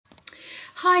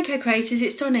Hi co-creators,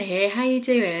 it's Donna here. How you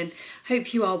doing?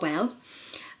 Hope you are well.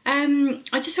 I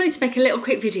just wanted to make a little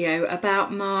quick video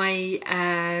about my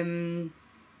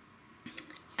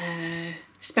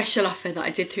special offer that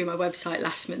I did through my website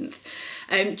last month,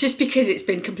 just because it's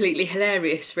been completely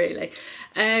hilarious really.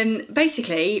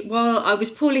 Basically, while I was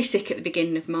poorly sick at the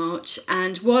beginning of March,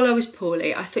 and while I was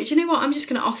poorly, I thought, you know what, I'm just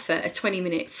going to offer a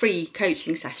 20-minute free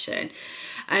coaching session.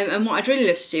 And what I'd really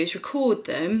love to do is record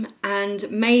them and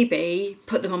maybe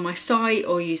put them on my site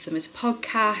or use them as a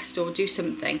podcast or do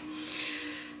something.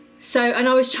 So, and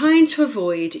I was trying to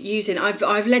avoid using, I've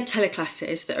led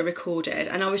teleclasses that are recorded,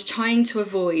 and I was trying to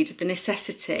avoid the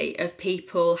necessity of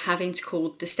people having to call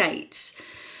the States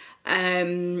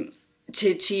to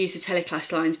use the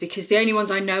teleclass lines, because the only ones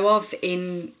I know of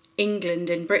in England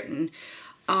and Britain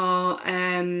are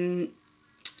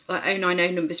like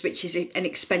 090 numbers, which is an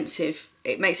expensive,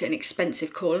 it makes it an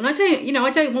expensive call, and I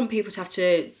don't want people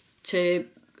to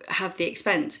have the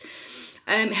expense.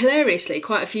 Hilariously,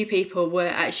 quite a few people were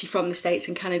actually from the States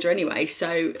and Canada anyway,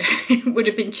 so it would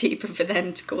have been cheaper for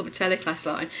them to call the teleclass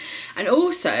line, and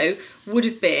also would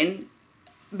have been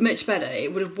much better.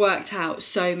 It would have worked out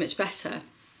so much better.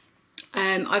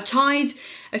 I've tried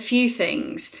a few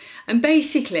things, and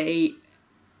basically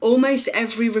almost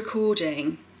every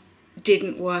recording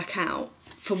didn't work out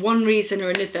for one reason or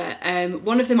another.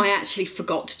 One of them I actually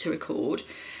forgot to record.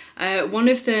 One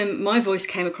of them, my voice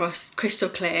came across crystal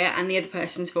clear, and the other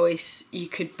person's voice you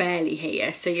could barely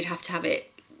hear, so you'd have to have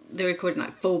the recording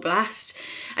like full blast,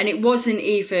 and it wasn't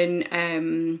even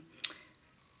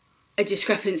a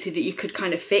discrepancy that you could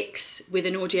kind of fix with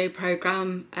an audio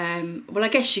program. Well, I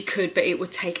guess you could, but it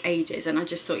would take ages, and I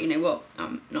just thought, you know what,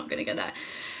 I'm not going to go there.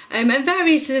 And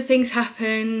various other things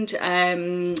happened,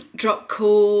 drop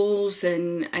calls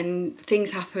and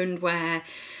things happened where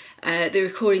the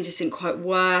recording just didn't quite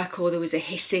work, or there was a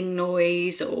hissing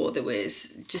noise, or there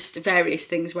was just various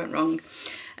things went wrong.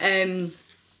 And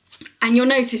you'll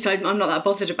notice I'm not that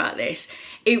bothered about this.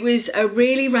 It was a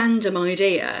really random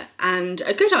idea, and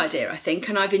a good idea, I think,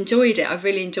 and I've enjoyed it. I've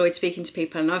really enjoyed speaking to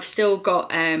people, and I've still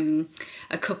got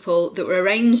a couple that were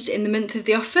arranged in the month of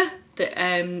the offer that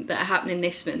are happening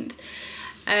this month.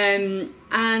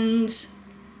 And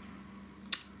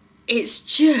it's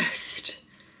just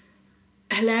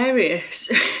hilarious.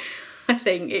 I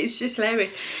think it's just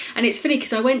hilarious, and it's funny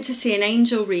because I went to see an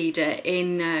angel reader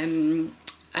in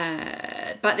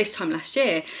about this time last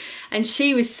year, and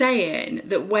she was saying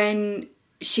that when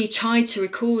she tried to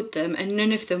record them and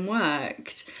none of them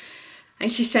worked,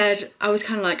 and she said, I was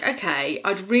kind of like, okay,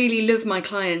 I'd really love my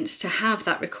clients to have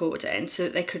that recording so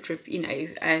that they could,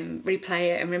 replay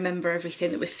it and remember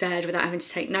everything that was said without having to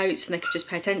take notes, and they could just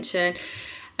pay attention.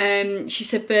 She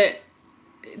said, but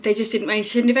they just didn't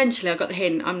manage. And eventually I got the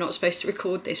hint, I'm not supposed to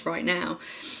record this right now.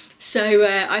 So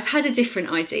I've had a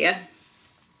different idea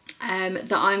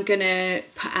that I'm going to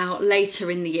put out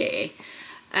later in the year,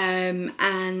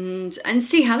 and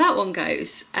see how that one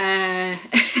goes.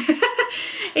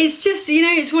 It's just,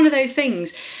 it's one of those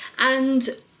things. And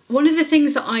one of the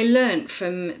things that I learnt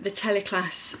from the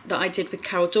teleclass that I did with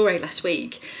Carol Dore last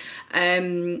week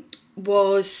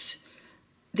was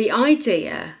the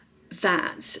idea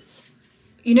that,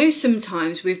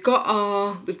 sometimes we've got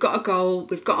a goal,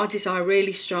 we've got our desire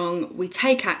really strong, we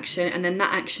take action, and then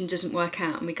that action doesn't work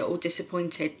out and we get all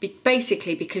disappointed,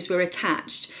 basically because we're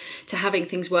attached to having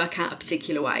things work out a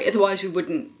particular way. Otherwise we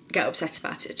wouldn't get upset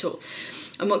about it at all.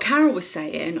 And what Carol was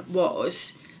saying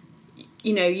was,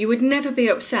 you would never be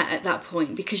upset at that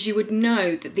point, because you would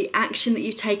know that the action that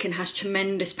you've taken has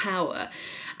tremendous power,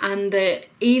 and that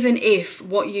even if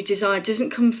what you desire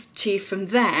doesn't come to you from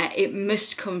there, it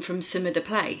must come from some other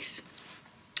place.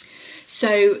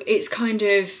 So it's kind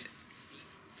of,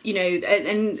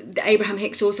 and Abraham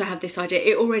Hicks also had this idea,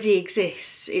 it already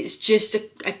exists. It's just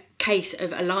a case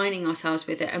of aligning ourselves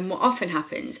with it. And what often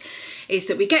happens is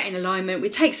that we get in alignment, we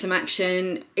take some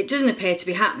action, it doesn't appear to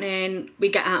be happening, we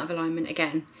get out of alignment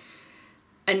again.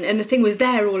 And the thing was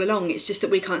there all along, it's just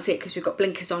that we can't see it because we've got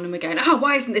blinkers on and we're going, oh,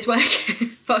 why isn't this working?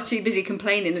 Far too busy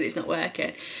complaining that it's not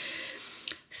working.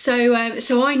 So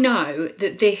so I know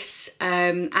that this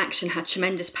action had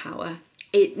tremendous power.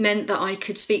 It meant that I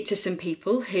could speak to some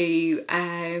people who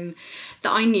that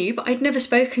I knew but I'd never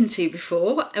spoken to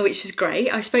before, which was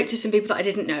great. I spoke to some people that I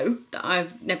didn't know, that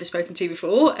I've never spoken to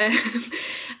before,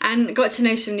 and got to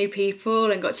know some new people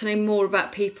and got to know more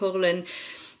about people, and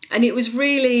it was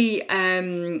really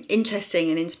interesting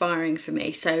and inspiring for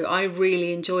me. So I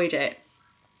really enjoyed it,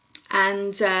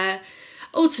 and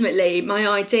ultimately, my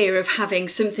idea of having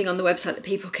something on the website that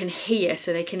people can hear,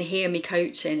 so they can hear me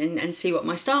coaching and see what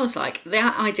my style's like,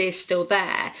 that idea is still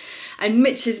there. And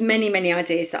much as many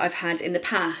ideas that I've had in the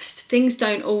past, things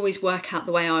don't always work out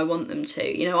the way I want them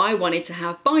to. You know, I wanted to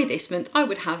have, by this month, I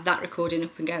would have that recording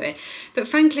up and going. But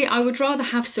frankly, I would rather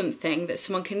have something that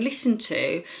someone can listen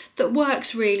to that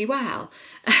works really well.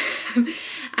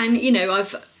 And you know,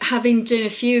 having done a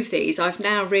few of these, I've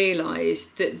now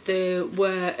realised that there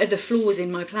were other flaws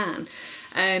in my plan,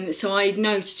 so I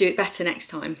know to do it better next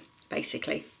time,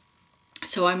 basically.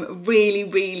 So I'm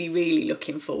really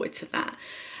looking forward to that,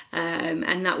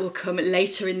 and that will come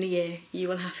later in the year. You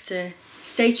will have to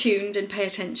stay tuned and pay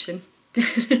attention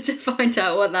to find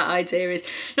out what that idea is.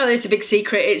 Not that it's a big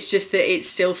secret, it's just that it's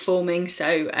still forming,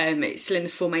 so it's still in the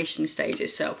formation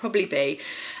stages, so it'll probably be,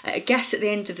 I guess, at the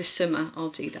end of the summer I'll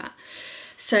do that.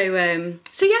 So yeah,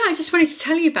 I just wanted to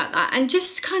tell you about that, and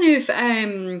just kind of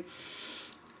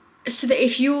so that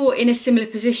if you're in a similar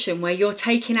position where you're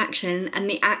taking action and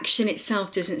the action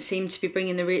itself doesn't seem to be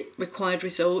bringing the required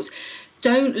results,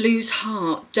 don't lose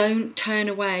heart, don't turn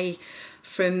away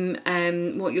from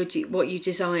what you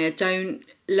desire. Don't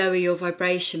lower your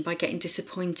vibration by getting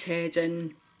disappointed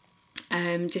and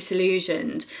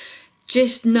disillusioned.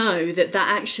 Just know that that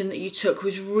action that you took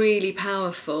was really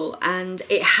powerful and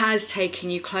it has taken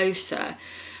you closer.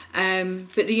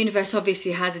 But the universe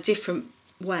obviously has a different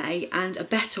way and a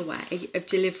better way of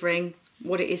delivering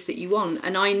what it is that you want.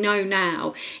 And I know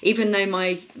now, even though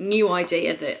my new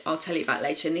idea that I'll tell you about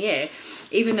later in the year,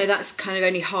 even though that's kind of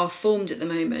only half formed at the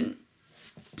moment,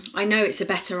 I know it's a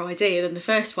better idea than the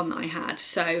first one that I had.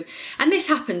 So, and this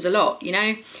happens a lot, you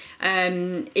know.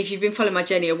 If you've been following my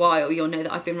journey a while, you'll know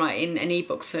that I've been writing an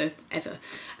ebook forever.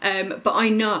 But I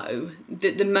know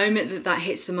that the moment that that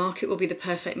hits the market will be the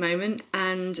perfect moment,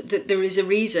 and that there is a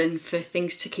reason for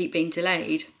things to keep being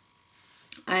delayed.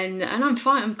 And I'm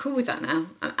fine, I'm cool with that now.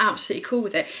 I'm absolutely cool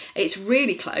with it. It's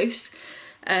really close.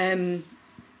 I'm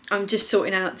just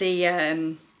sorting out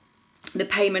the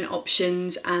payment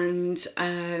options and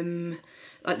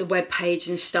like the web page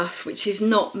and stuff, which is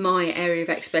not my area of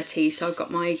expertise. So I've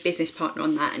got my business partner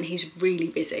on that and he's really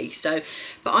busy. So,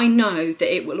 but I know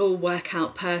that it will all work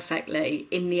out perfectly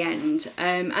in the end.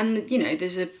 And you know,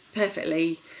 there's a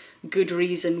perfectly good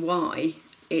reason why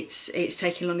it's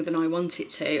taking longer than I want it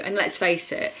to. And let's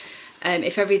face it,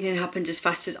 if everything happened as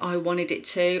fast as I wanted it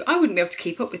to, I wouldn't be able to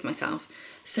keep up with myself.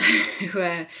 So,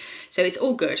 so it's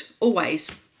all good,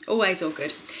 always all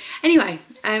good. Anyway,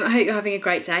 I hope you're having a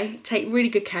great day. Take really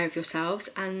good care of yourselves,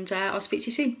 and I'll speak to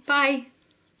you soon. Bye.